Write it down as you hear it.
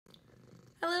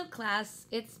Hello class,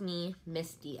 it's me,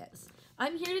 Miss Diaz.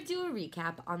 I'm here to do a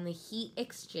recap on the heat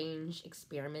exchange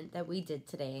experiment that we did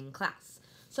today in class.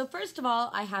 So first of all,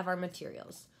 I have our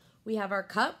materials. We have our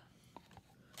cup,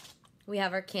 we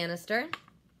have our canister,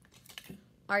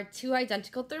 our two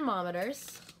identical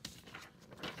thermometers,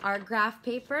 our graph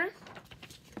paper,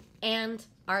 and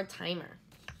our timer.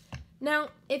 Now,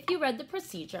 if you read the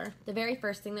procedure, the very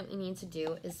first thing that we need to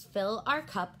do is fill our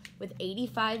cup with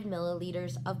 85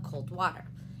 milliliters of cold water.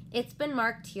 It's been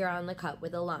marked here on the cup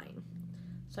with a line.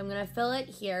 So I'm going to fill it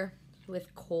here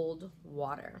with cold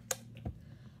water.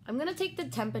 I'm going to take the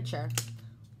temperature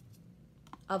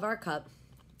of our cup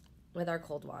with our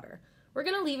cold water. We're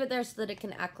going to leave it there so that it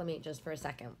can acclimate just for a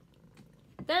second.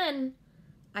 Then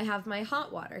I have my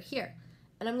hot water here,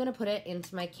 and I'm going to put it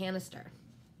into my canister.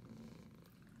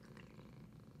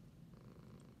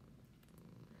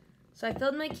 So I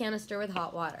filled my canister with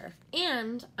hot water,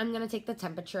 and I'm going to take the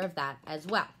temperature of that as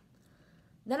well.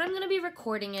 Then I'm going to be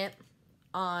recording it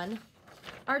on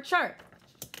our chart.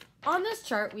 On this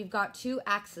chart, we've got two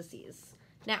axes.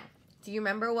 Now, do you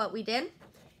remember what we did?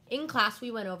 In class, we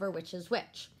went over which is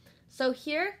which. So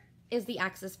here is the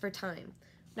axis for time.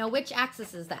 Now, which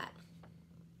axis is that?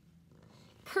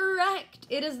 Correct!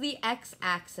 It is the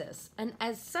x-axis. And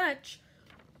as such,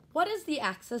 what is the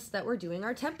axis that we're doing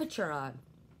our temperature on?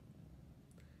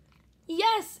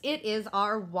 Yes, it is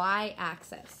our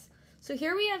y-axis. So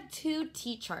here we have two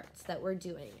t-charts that we're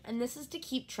doing, and this is to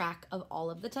keep track of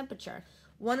all of the temperature.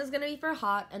 One is going to be for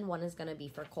hot and one is going to be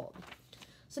for cold.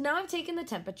 So now I've taken the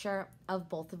temperature of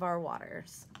both of our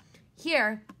waters.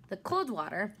 Here, the cold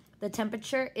water, the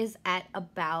temperature is at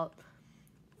about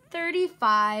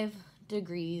 35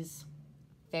 degrees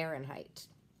Fahrenheit.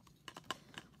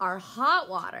 Our hot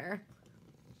water,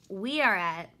 we are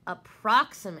at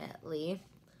approximately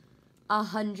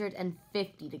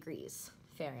 150 degrees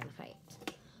Fahrenheit.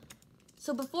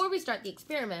 So before we start the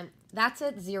experiment, that's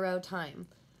at 0 time.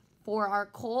 For our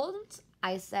cold,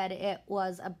 I said it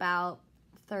was about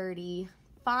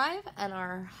 35, and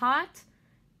our hot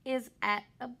is at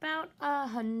about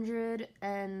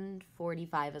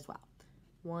 145 as well.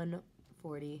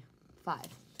 145.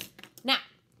 Now,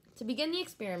 to begin the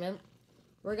experiment,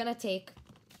 we're going to take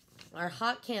our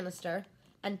hot canister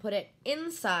and put it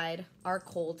inside our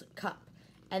cold cup,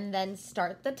 and then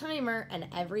start the timer, and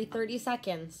every 30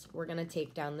 seconds, we're gonna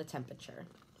take down the temperature.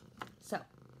 So,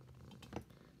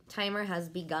 timer has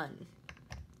begun.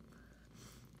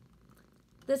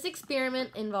 This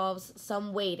experiment involves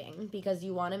some waiting because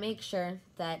you wanna make sure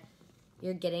that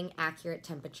you're getting accurate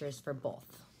temperatures for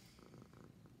both.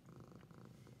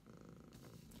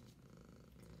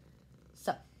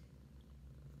 So,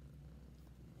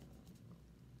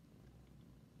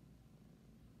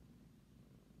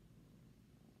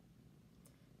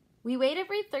 we wait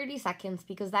every 30 seconds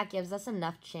because that gives us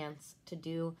enough chance to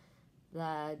do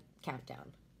the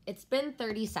countdown. It's been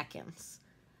 30 seconds.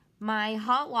 My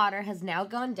hot water has now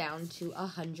gone down to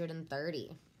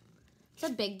 130. It's a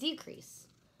big decrease.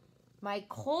 My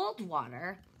cold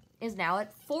water is now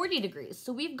at 40 degrees.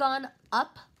 So we've gone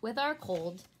up with our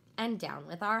cold and down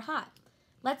with our hot.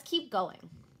 Let's keep going.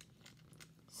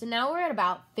 So now we're at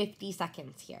about 50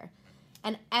 seconds here.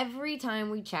 And every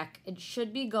time we check, it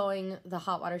should be going, the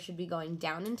hot water should be going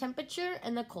down in temperature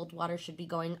and the cold water should be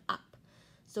going up.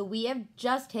 So we have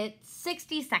just hit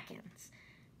 60 seconds.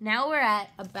 Now we're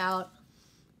at about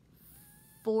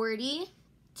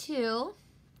 42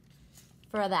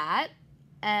 for that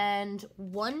and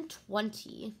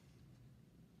 120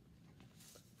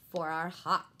 for our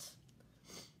hot.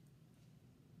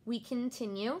 We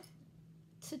continue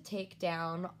to take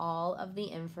down all of the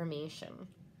information.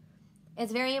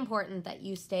 It's very important that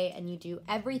you stay and you do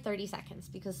every 30 seconds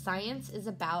because science is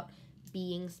about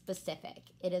being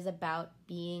specific. It is about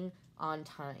being on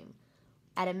time.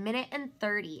 At 1 minute and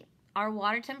 30, our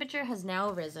water temperature has now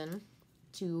risen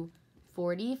to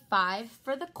 45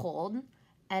 for the cold,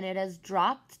 and it has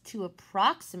dropped to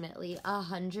approximately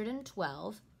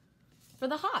 112 for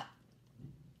the hot.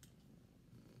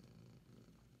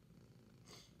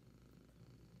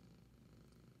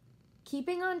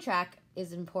 Keeping on track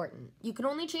is important. You can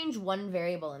only change one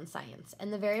variable in science,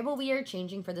 and the variable we are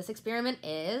changing for this experiment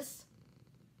is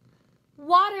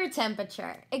water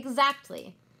temperature.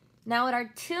 Exactly. Now at our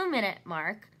 2-minute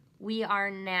mark, we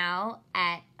are now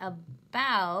at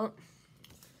about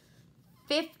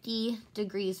 50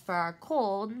 degrees for our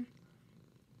cold,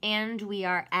 and we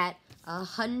are at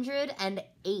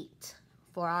 108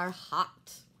 for our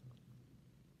hot.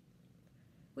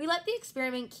 We let the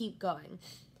experiment keep going.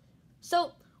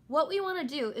 So what we want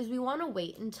to do is we want to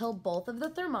wait until both of the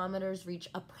thermometers reach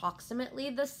approximately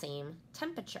the same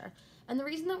temperature. And the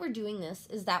reason that we're doing this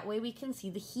is that way we can see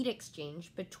the heat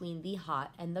exchange between the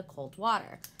hot and the cold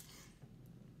water.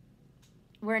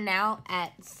 We're now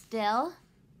at still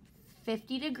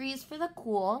 50 degrees for the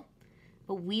cool,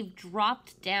 but we've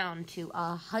dropped down to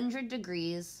 100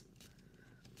 degrees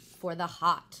for the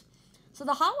hot. So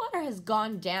the hot water has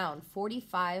gone down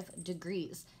 45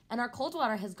 degrees, and our cold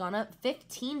water has gone up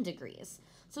 15 degrees.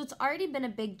 So it's already been a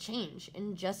big change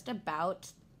in just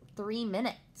about 3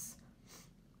 minutes.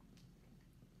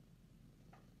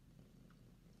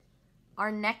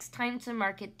 Our next time to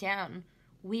mark it down,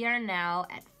 we are now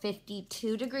at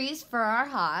 52 degrees for our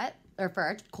hot, or for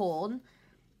our cold,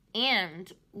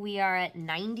 and we are at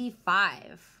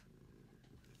 95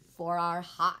 for our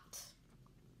hot.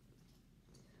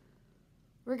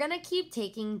 We're going to keep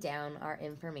taking down our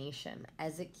information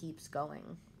as it keeps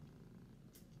going.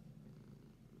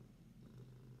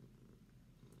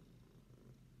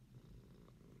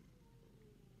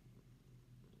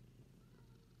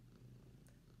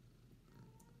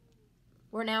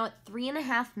 We're now at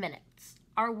 3.5 minutes.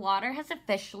 Our water has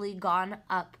officially gone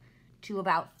up to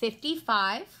about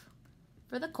 55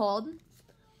 for the cold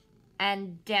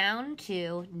and down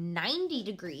to 90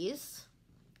 degrees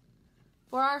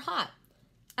for our hot.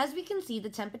 As we can see, the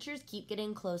temperatures keep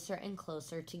getting closer and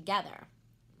closer together.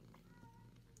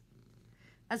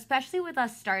 Especially with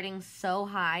us starting so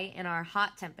high in our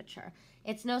hot temperature,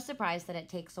 it's no surprise that it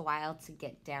takes a while to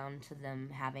get down to them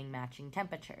having matching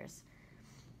temperatures.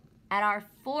 At our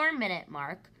 4-minute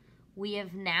mark, we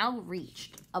have now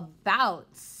reached about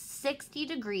 60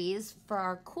 degrees for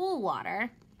our cool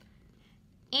water,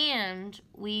 and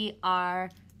we are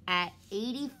at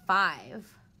 85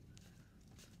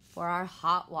 for our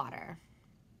hot water.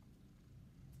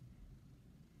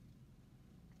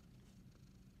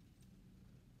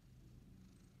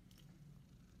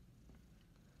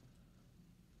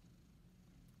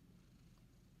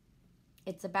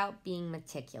 It's about being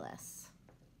meticulous.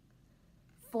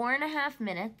 4.5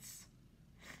 minutes.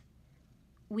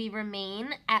 We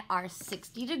remain at our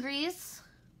 60 degrees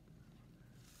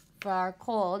for our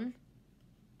cold,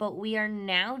 but we are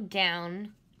now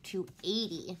down to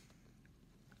 80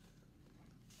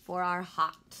 for our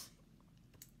hot.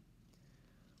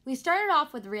 We started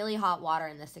off with really hot water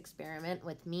in this experiment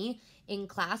with me. In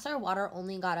class, our water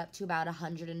only got up to about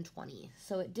 120,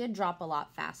 so it did drop a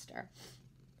lot faster.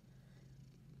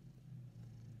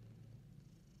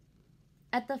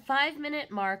 At the 5-minute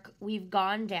mark, we've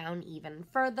gone down even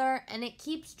further, and it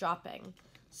keeps dropping.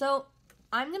 So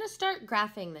I'm going to start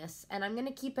graphing this, and I'm going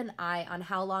to keep an eye on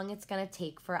how long it's going to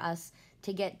take for us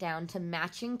to get down to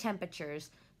matching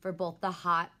temperatures for both the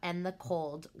hot and the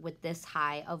cold with this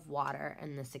high of water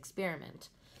in this experiment.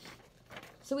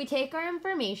 So we take our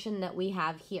information that we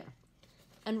have here,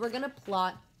 and we're going to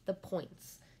plot the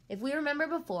points. If we remember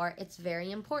before, it's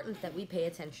very important that we pay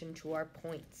attention to our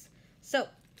points. So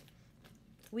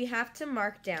we have to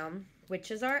mark down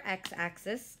which is our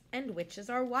x-axis and which is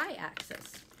our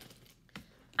y-axis.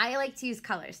 I like to use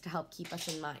colors to help keep us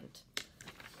in mind.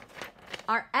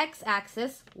 Our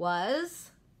x-axis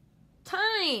was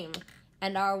time,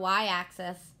 and our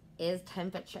y-axis is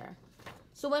temperature.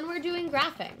 So when we're doing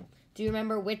graphing, do you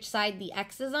remember which side the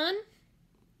x is on?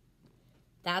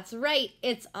 That's right,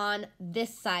 it's on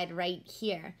this side right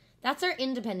here. That's our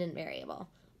independent variable.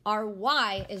 Our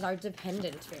y is our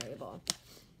dependent variable.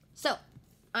 So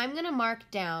I'm going to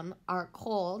mark down our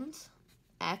cold,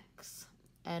 x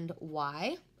and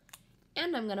y,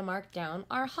 and I'm going to mark down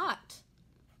our hot,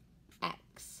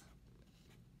 x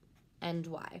and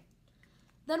y.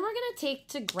 Then we're going to take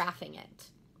to graphing it.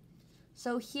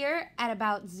 So here at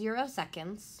about 0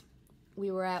 seconds, we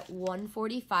were at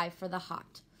 145 for the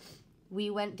hot. We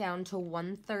went down to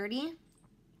 130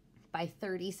 by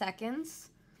 30 seconds,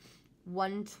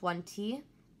 120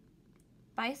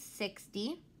 by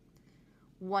 60,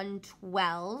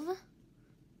 112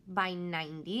 by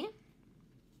 90,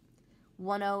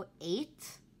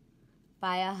 108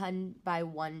 by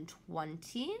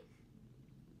 120.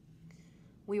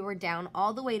 We were down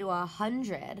all the way to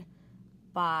 100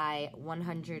 by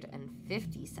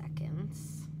 150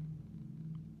 seconds.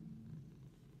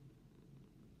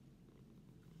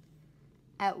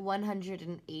 At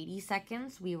 180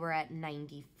 seconds, we were at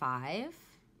 95.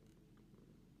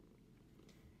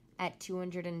 At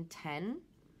 210,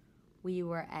 we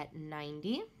were at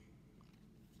 90.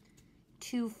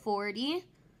 240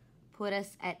 put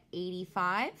us at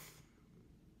 85.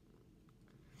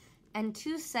 And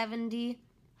 270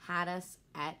 had us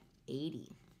at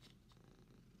 80.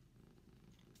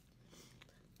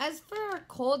 As for our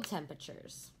cold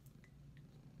temperatures,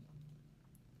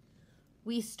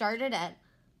 we started at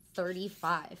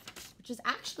 35, which is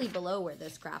actually below where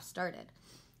this graph started.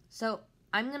 So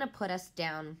I'm going to put us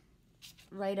down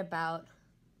right about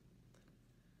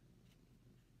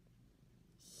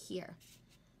here.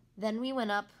 Then we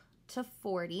went up to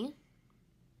 40.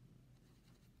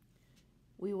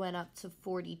 We went up to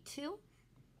 42,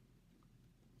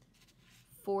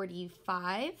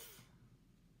 45.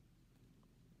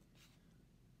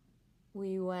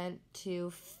 We went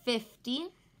to 50.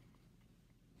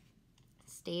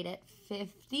 Stayed at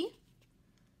 50.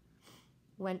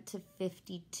 Went to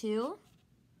 52.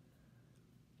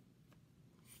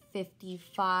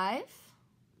 55.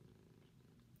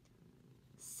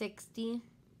 60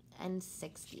 and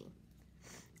 60.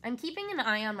 I'm keeping an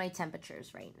eye on my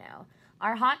temperatures right now.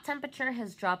 Our hot temperature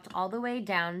has dropped all the way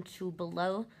down to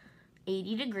below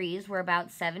 80 degrees. We're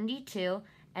about 72,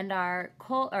 and our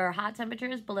hot temperature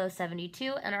is below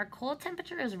 72, and our cold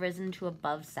temperature has risen to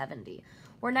above 70.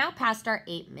 We're now past our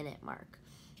 8-minute mark.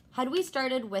 Had we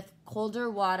started with colder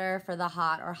water for the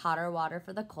hot or hotter water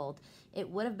for the cold, it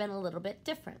would have been a little bit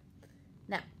different.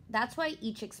 Now, that's why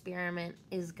each experiment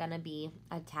is going to be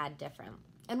a tad different.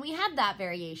 And we had that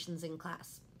variations in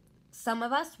class. Some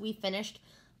of us, we finished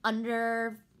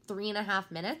under 3.5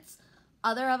 minutes.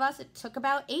 Other of us, it took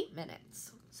about 8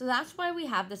 minutes. So that's why we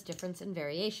have this difference in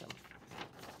variation.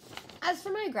 As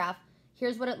for my graph,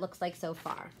 here's what it looks like so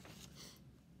far.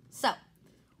 So,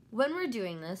 when we're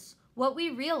doing this, what we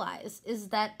realize is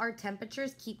that our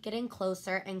temperatures keep getting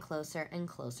closer and closer and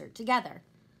closer together.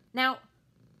 Now,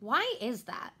 why is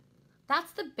that?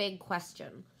 That's the big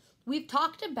question. We've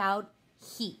talked about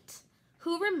heat.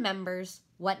 Who remembers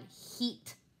what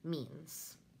heat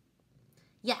means?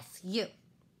 Yes, you.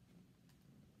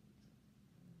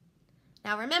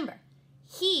 Now remember,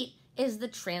 heat is the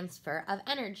transfer of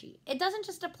energy. It doesn't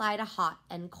just apply to hot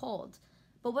and cold.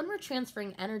 But when we're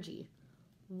transferring energy,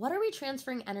 what are we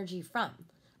transferring energy from?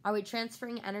 Are we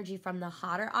transferring energy from the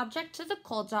hotter object to the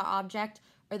colder object,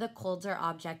 or the colder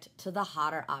object to the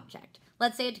hotter object?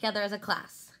 Let's say it together as a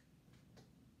class.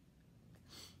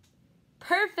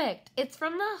 Perfect! It's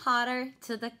from the hotter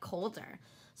to the colder.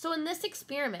 So in this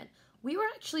experiment, we were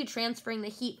actually transferring the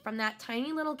heat from that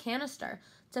tiny little canister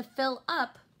to fill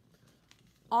up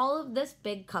all of this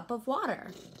big cup of water.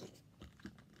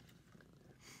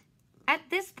 At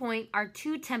this point, our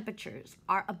two temperatures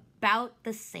are about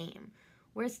the same.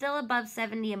 We're still above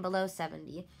 70 and below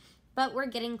 70, but we're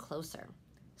getting closer.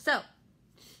 So,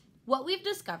 what we've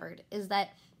discovered is that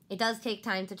it does take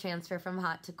time to transfer from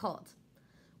hot to cold.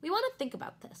 We want to think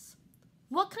about this.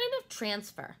 What kind of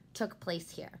transfer took place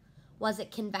here? Was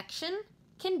it convection,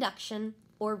 conduction,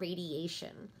 or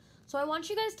radiation? So I want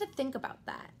you guys to think about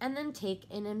that and then take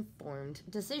an informed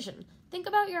decision. Think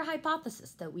about your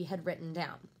hypothesis that we had written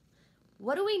down.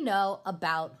 What do we know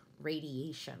about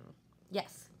radiation?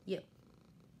 Yes, you.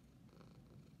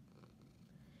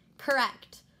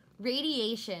 Correct.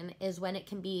 Radiation is when it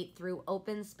can be through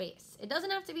open space. It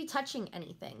doesn't have to be touching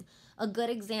anything. A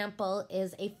good example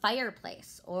is a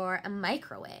fireplace or a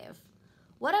microwave.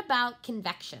 What about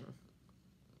convection?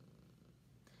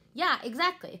 Yeah,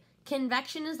 exactly.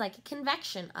 Convection is like a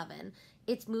convection oven.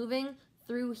 It's moving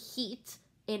through heat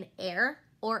in air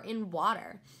or in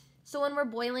water. So when we're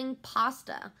boiling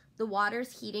pasta, the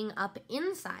water's heating up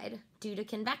inside due to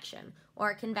convection,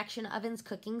 or a convection oven's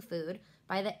cooking food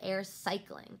by the air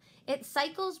cycling. It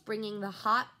cycles, bringing the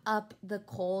hot up, the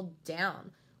cold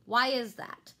down. Why is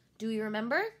that? Do you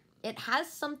remember? It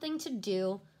has something to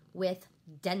do with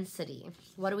density.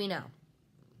 What do we know?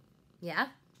 Yeah?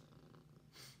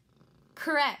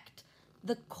 Correct.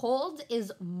 The cold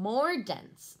is more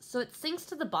dense, so it sinks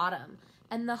to the bottom,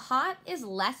 and the hot is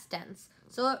less dense,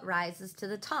 so it rises to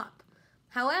the top.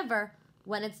 However,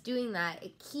 when it's doing that,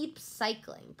 it keeps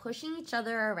cycling, pushing each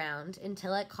other around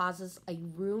until it causes a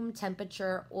room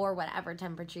temperature, or whatever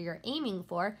temperature you're aiming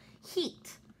for,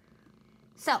 heat.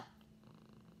 So,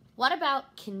 what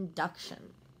about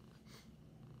conduction?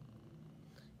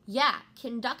 Yeah,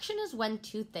 conduction is when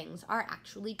two things are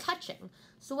actually touching.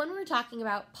 So when we're talking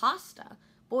about pasta,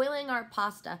 boiling our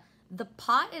pasta, the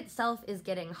pot itself is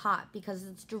getting hot because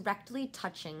it's directly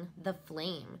touching the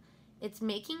flame. It's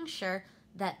making sure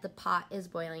that the pot is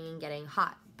boiling and getting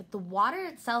hot, but the water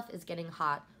itself is getting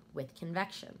hot with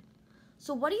convection.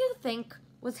 So what do you think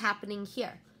was happening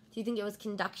here? Do you think it was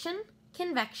conduction,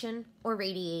 convection, or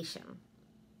radiation?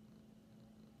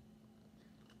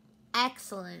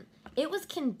 Excellent. It was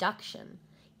conduction.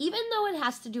 Even though it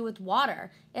has to do with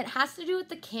water, it has to do with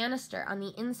the canister on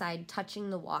the inside touching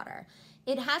the water.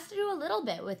 It has to do a little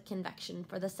bit with convection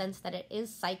for the sense that it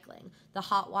is cycling. The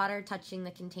hot water touching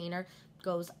the container,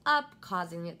 goes up,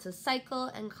 causing it to cycle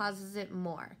and causes it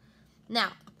more.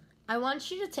 Now, I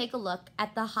want you to take a look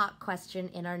at the hot question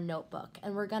in our notebook,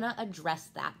 and we're going to address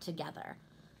that together.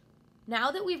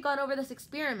 Now that we've gone over this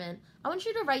experiment, I want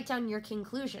you to write down your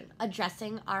conclusion,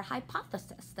 addressing our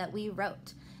hypothesis that we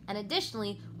wrote. And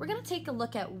additionally, we're going to take a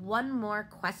look at one more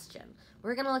question.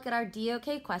 We're going to look at our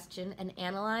DOK question and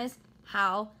analyze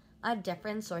how a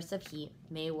different source of heat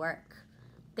may work.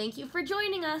 Thank you for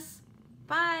joining us.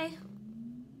 Bye.